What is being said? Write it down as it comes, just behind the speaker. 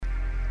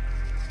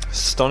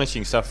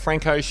Astonishing stuff.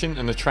 Frank Ocean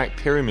and the track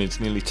Pyramids,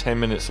 nearly 10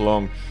 minutes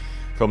long,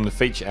 from the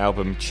feature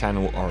album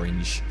Channel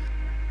Orange.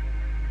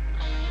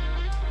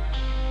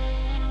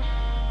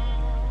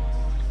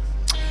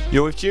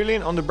 You're with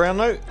Julian on the Brown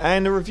Note,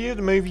 and a review of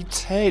the movie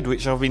Ted,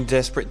 which I've been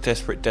desperate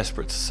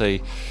to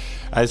see.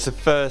 As the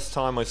first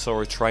time I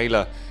saw a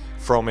trailer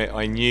from it,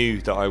 I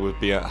knew that I would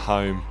be at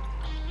home,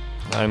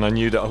 and I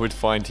knew that I would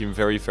find him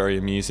very, very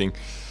amusing.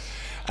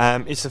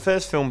 It's the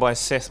first film by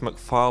Seth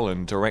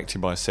MacFarlane,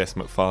 directed by Seth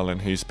MacFarlane,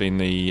 who's been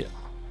the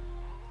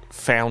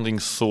founding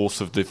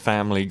source of the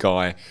Family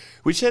Guy,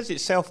 which has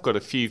itself got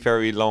a few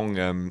very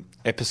long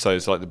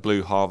episodes, like the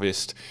Blue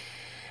Harvest,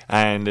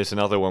 and there's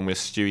another one where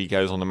Stewie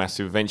goes on a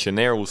massive adventure, and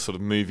they're all sort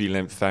of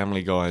movie-length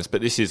Family Guys.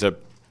 But this is an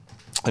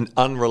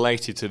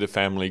unrelated to the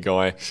Family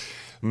Guy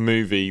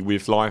movie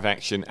with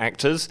live-action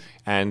actors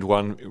and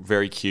one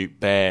very cute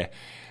bear.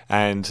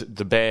 And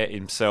the bear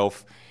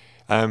himself,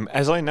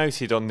 as I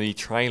noted on the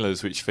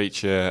trailers, which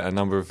feature a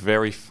number of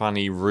very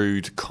funny,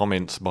 rude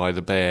comments by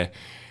the bear,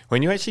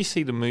 when you actually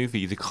see the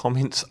movie, the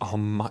comments are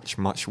much,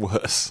 much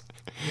worse.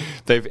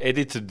 They've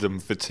edited them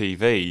for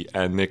TV,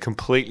 and they're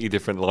completely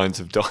different lines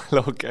of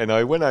dialogue. And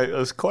I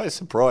was quite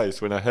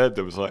surprised when I heard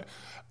them. I was like,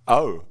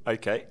 oh,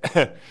 okay.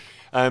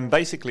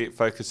 Basically, it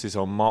focuses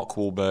on Mark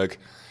Wahlberg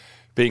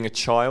being a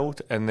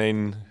child and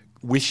then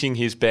wishing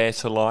his bear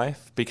to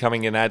life,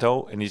 becoming an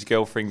adult, and his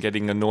girlfriend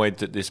getting annoyed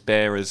that this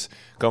bear has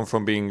gone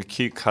from being a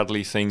cute,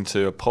 cuddly thing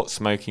to a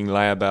pot-smoking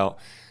layabout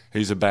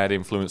who's a bad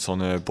influence on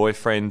her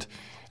boyfriend,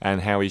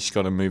 and how he's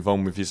got to move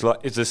on with his life.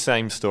 It's the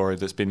same story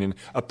that's been in,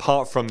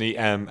 apart from the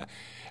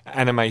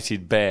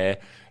animated bear.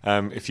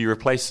 If you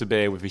replace the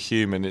bear with a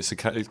human, it's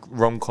a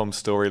rom-com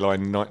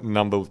storyline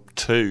number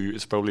 2.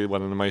 It's probably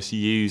one of the most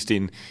used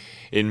in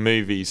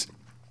movies.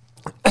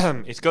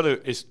 It's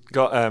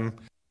got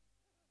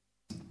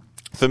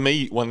for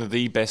me, one of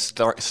the best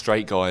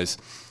straight guys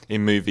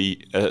in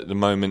movie at the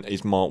moment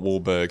is Mark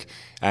Wahlberg,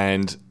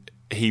 and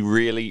he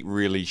really,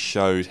 really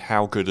showed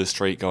how good a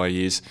straight guy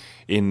is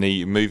in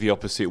the movie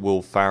opposite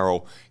Will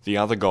Ferrell, The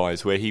Other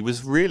Guys, where he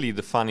was really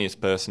the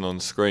funniest person on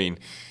screen.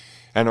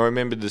 And I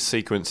remember the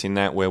sequence in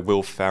that where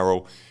Will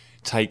Ferrell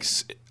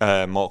takes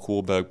Mark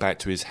Wahlberg back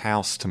to his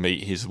house to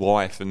meet his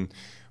wife, and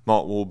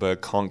Mark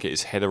Wahlberg can't get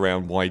his head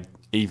around why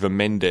Eva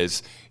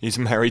Mendes is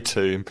married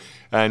to him.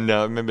 And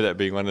I remember that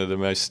being one of the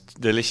most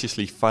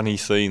deliciously funny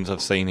scenes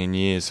I've seen in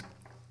years.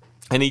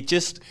 And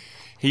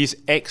he's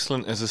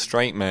excellent as a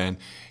straight man.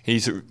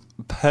 He's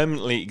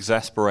permanently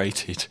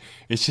exasperated.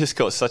 He's just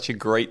got such a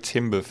great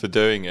timbre for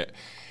doing it.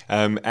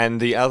 And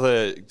the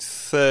other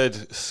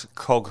third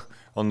cog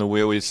on the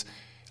wheel is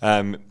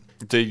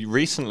the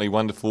recently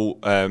wonderful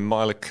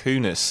Mila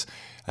Kunis,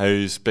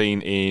 who's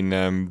been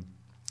in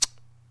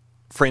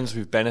Friends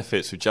with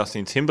Benefits with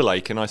Justin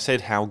Timberlake, and I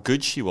said how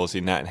good she was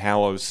in that, and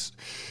how I was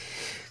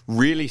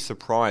really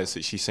surprised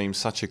that she seems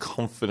such a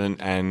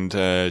confident and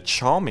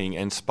charming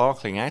and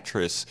sparkling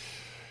actress,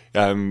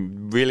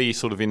 really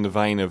sort of in the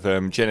vein of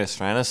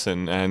Jennifer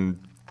Aniston, and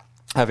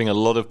having a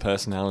lot of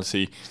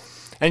personality.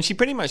 And she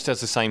pretty much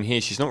does the same here.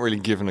 She's not really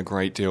given a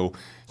great deal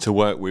to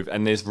work with,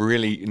 and there's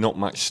really not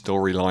much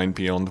storyline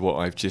beyond what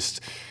I've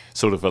just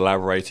sort of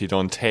elaborated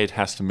on. Ted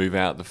has to move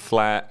out of the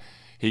flat.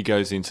 He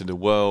goes into the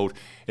world.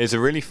 There's a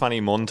really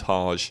funny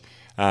montage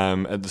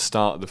at the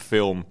start of the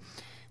film,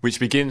 which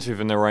begins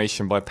with a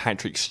narration by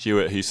Patrick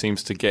Stewart, who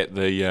seems to get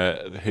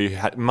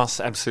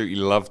must absolutely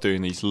love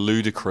doing these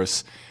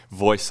ludicrous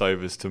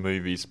voiceovers to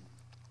movies,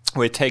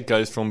 where Ted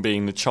goes from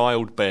being the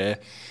child bear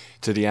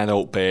to the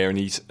adult bear,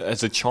 and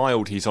as a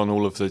child he's on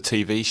all of the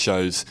TV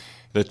shows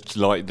that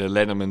like the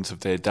Lettermans of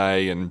their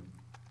day, and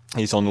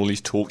he's on all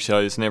these talk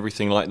shows and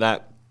everything like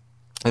that.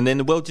 And then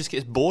the world just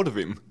gets bored of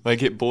him. They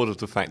get bored of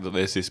the fact that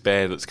there's this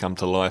bear that's come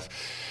to life.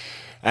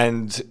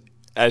 And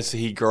as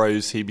he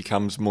grows, he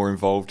becomes more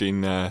involved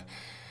in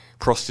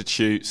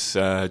prostitutes,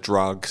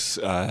 drugs,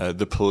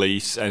 the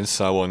police, and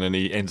so on. And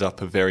he ends up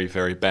a very,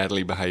 very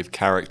badly behaved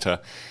character.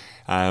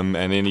 And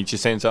then he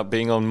just ends up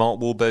being on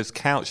Mark Wahlberg's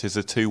couch as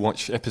the two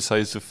watch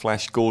episodes of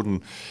Flash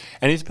Gordon.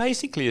 And it's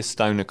basically a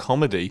stoner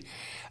comedy.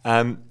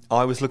 I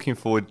was looking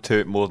forward to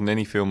it more than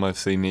any film I've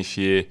seen this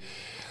year.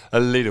 A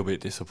little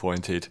bit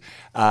disappointed.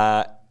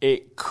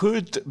 It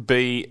could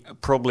be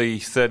probably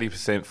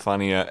 30%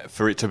 funnier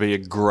for it to be a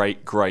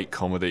great, great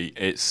comedy.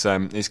 It's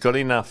got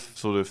enough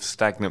sort of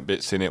stagnant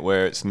bits in it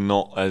where it's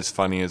not as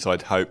funny as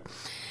I'd hope.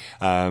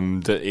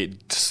 That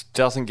it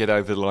doesn't get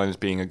over the line as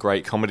being a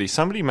great comedy.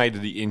 Somebody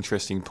made the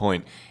interesting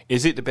point.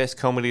 Is it the best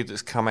comedy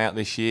that's come out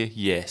this year?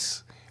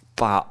 Yes.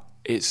 But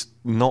it's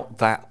not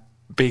that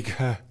big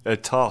a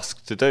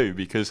task to do,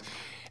 because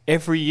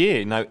every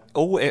year,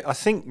 I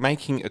think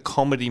making a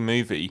comedy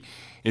movie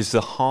is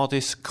the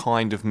hardest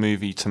kind of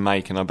movie to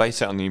make, and I base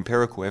that on the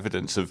empirical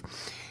evidence of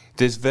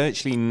there's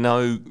virtually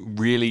no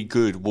really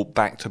good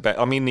back-to-back.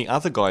 I mean, The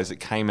Other Guys that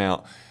came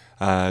out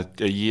a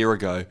year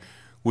ago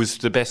was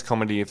the best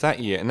comedy of that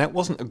year, and that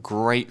wasn't a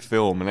great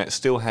film, and it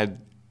still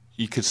had,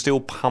 you could still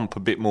pump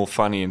a bit more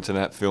funny into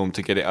that film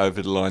to get it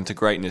over the line to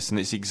greatness, and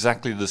it's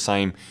exactly the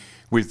same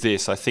with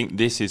this. I think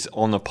this is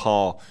on a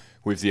par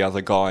with the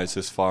other guys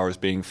as far as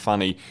being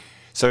funny.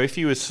 So if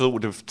you were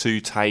sort of to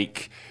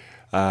take,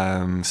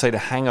 say, The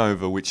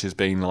Hangover, which has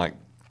been like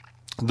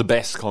the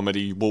best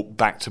comedy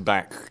back to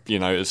back,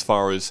 as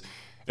far as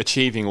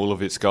achieving all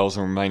of its goals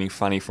and remaining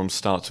funny from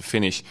start to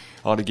finish,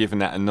 I'd have given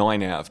that a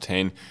 9 out of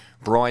 10.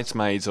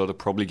 Bridesmaids, I'd have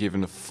probably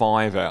given a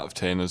 5 out of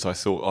 10, as I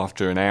thought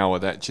after an hour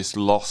that just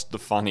lost the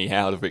funny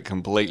out of it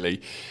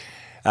completely.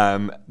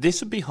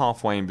 This would be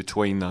halfway in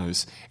between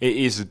those. It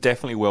is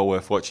definitely well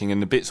worth watching,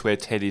 and the bits where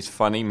Ted is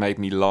funny made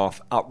me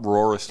laugh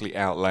uproariously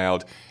out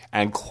loud,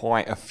 and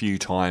quite a few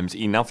times,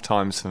 enough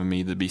times for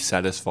me to be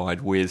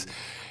satisfied with.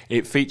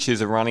 It features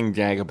a running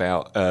gag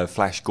about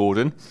Flash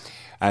Gordon,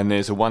 and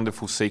there's a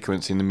wonderful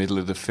sequence in the middle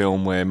of the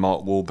film where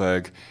Mark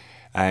Wahlberg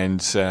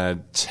and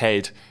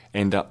Ted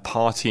end up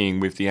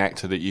partying with the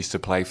actor that used to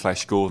play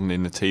Flash Gordon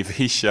in the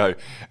TV show,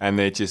 and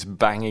they're just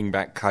banging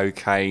back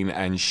cocaine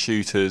and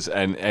shooters,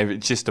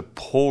 and just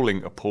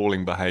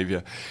appalling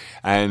behaviour.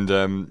 And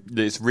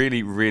it's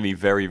really, really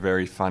very,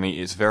 very funny.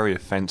 It's very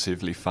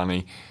offensively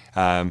funny.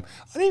 I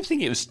don't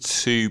think it was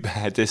too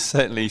bad. There's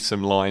certainly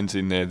some lines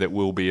in there that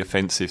will be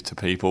offensive to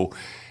people.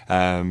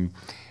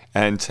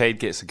 And Ted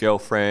gets a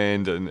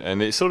girlfriend,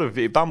 and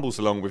it bumbles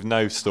along with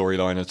no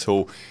storyline at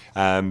all.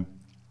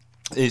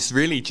 It's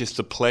really just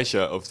the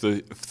pleasure of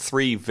the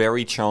three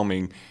very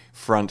charming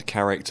front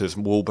characters,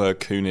 Wahlberg,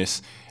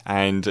 Kunis,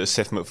 and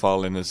Seth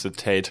MacFarlane as the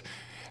Ted.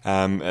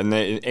 And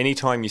any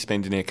time you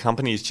spend in their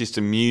company is just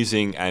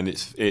amusing, and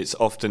it's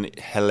often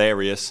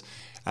hilarious,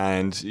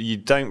 and you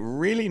don't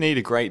really need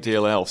a great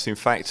deal else. In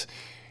fact,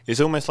 it's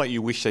almost like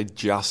you wish they'd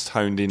just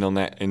honed in on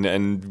that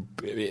and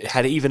it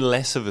had even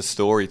less of a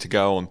story to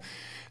go on.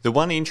 The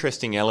one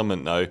interesting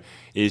element, though,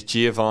 is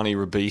Giovanni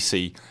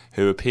Ribisi,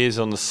 who appears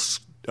on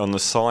the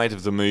side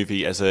of the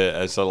movie as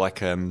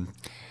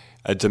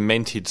a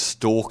demented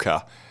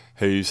stalker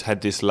who's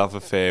had this love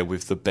affair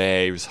with the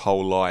bear his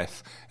whole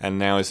life, and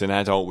now is an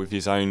adult with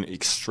his own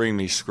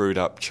extremely screwed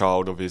up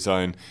child of his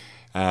own,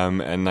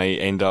 and they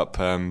end up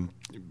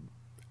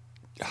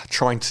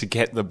trying to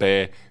get the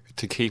bear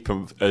to keep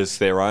him as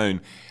their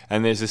own.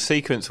 And there's a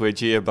sequence where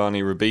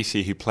Giovanni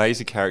Ribisi, who plays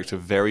a character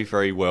very,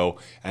 very well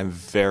and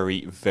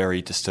very,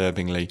 very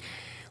disturbingly,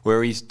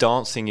 where he's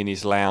dancing in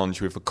his lounge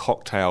with a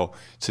cocktail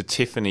to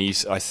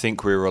Tiffany's I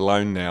Think We're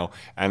Alone Now.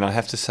 And I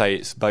have to say,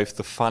 it's both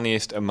the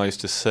funniest and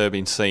most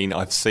disturbing scene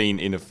I've seen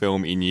in a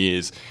film in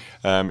years.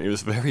 It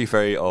was very,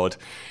 very odd.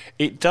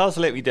 It does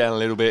let me down a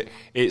little bit.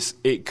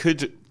 It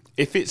could,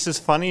 if it's as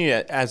funny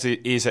as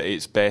it is at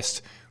its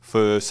best,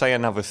 for, say,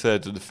 another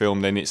third of the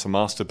film, then it's a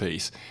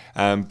masterpiece.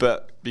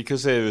 But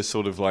because there's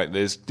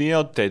the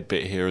odd dead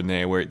bit here and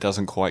there where it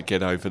doesn't quite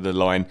get over the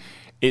line,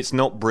 it's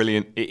not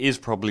brilliant. It is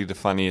probably the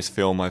funniest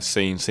film I've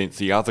seen since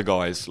The Other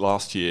Guys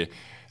last year.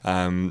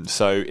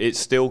 So it's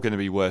still going to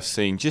be worth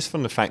seeing, just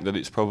from the fact that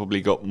it's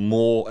probably got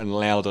more and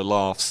louder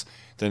laughs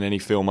than any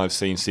film I've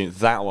seen since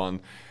that one.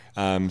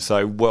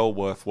 So well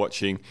worth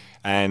watching.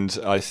 And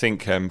I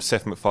think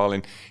Seth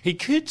MacFarlane, he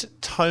could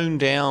tone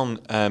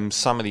down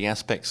some of the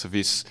aspects of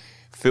his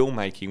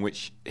filmmaking,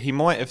 which he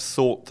might have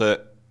thought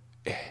that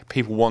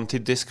people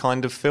wanted this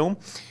kind of film.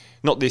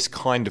 Not this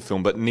kind of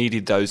film, but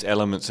needed those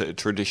elements that are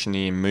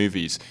traditionally in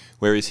movies,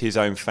 whereas his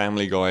own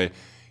Family Guy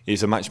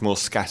is a much more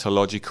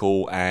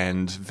scatological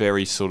and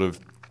very sort of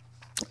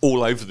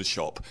all over the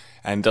shop,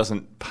 and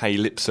doesn't pay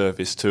lip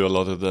service to a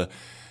lot of the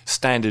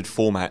standard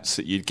formats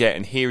that you'd get.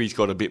 And here he's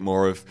got a bit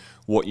more of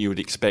what you would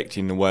expect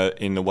in the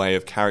way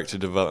of character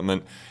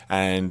development,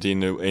 and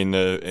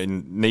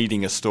in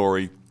needing a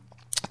story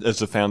as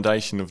the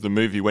foundation of the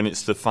movie, when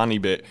it's the funny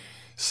bit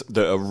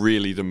that are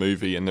really the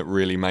movie and that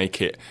really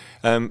make it.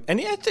 And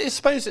I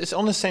suppose it's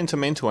on a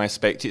sentimental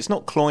aspect. It's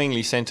not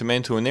cloyingly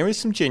sentimental, and there is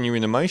some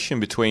genuine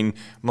emotion between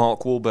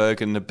Mark Wahlberg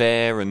and the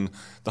bear, and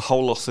the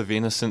whole loss of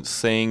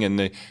innocence thing, and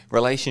the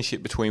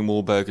relationship between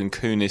Wahlberg and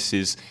Kunis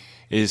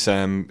is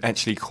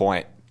actually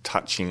quite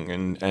touching,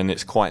 and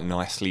it's quite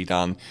nicely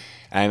done.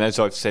 And as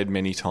I've said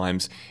many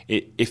times,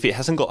 if it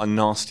hasn't got a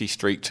nasty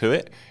streak to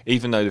it,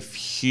 even though the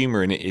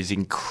humour in it is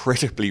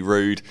incredibly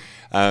rude,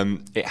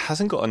 it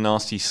hasn't got a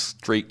nasty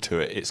streak to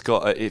it.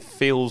 It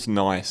feels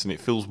nice, and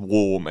it feels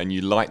warm, and you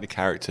like the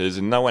characters,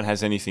 and no one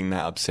has anything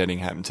that upsetting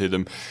happen to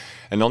them.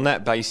 And on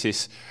that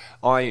basis,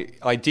 I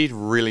did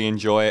really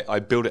enjoy it. I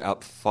built it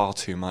up far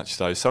too much,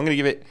 though. So I'm going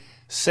to give it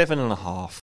 7.5.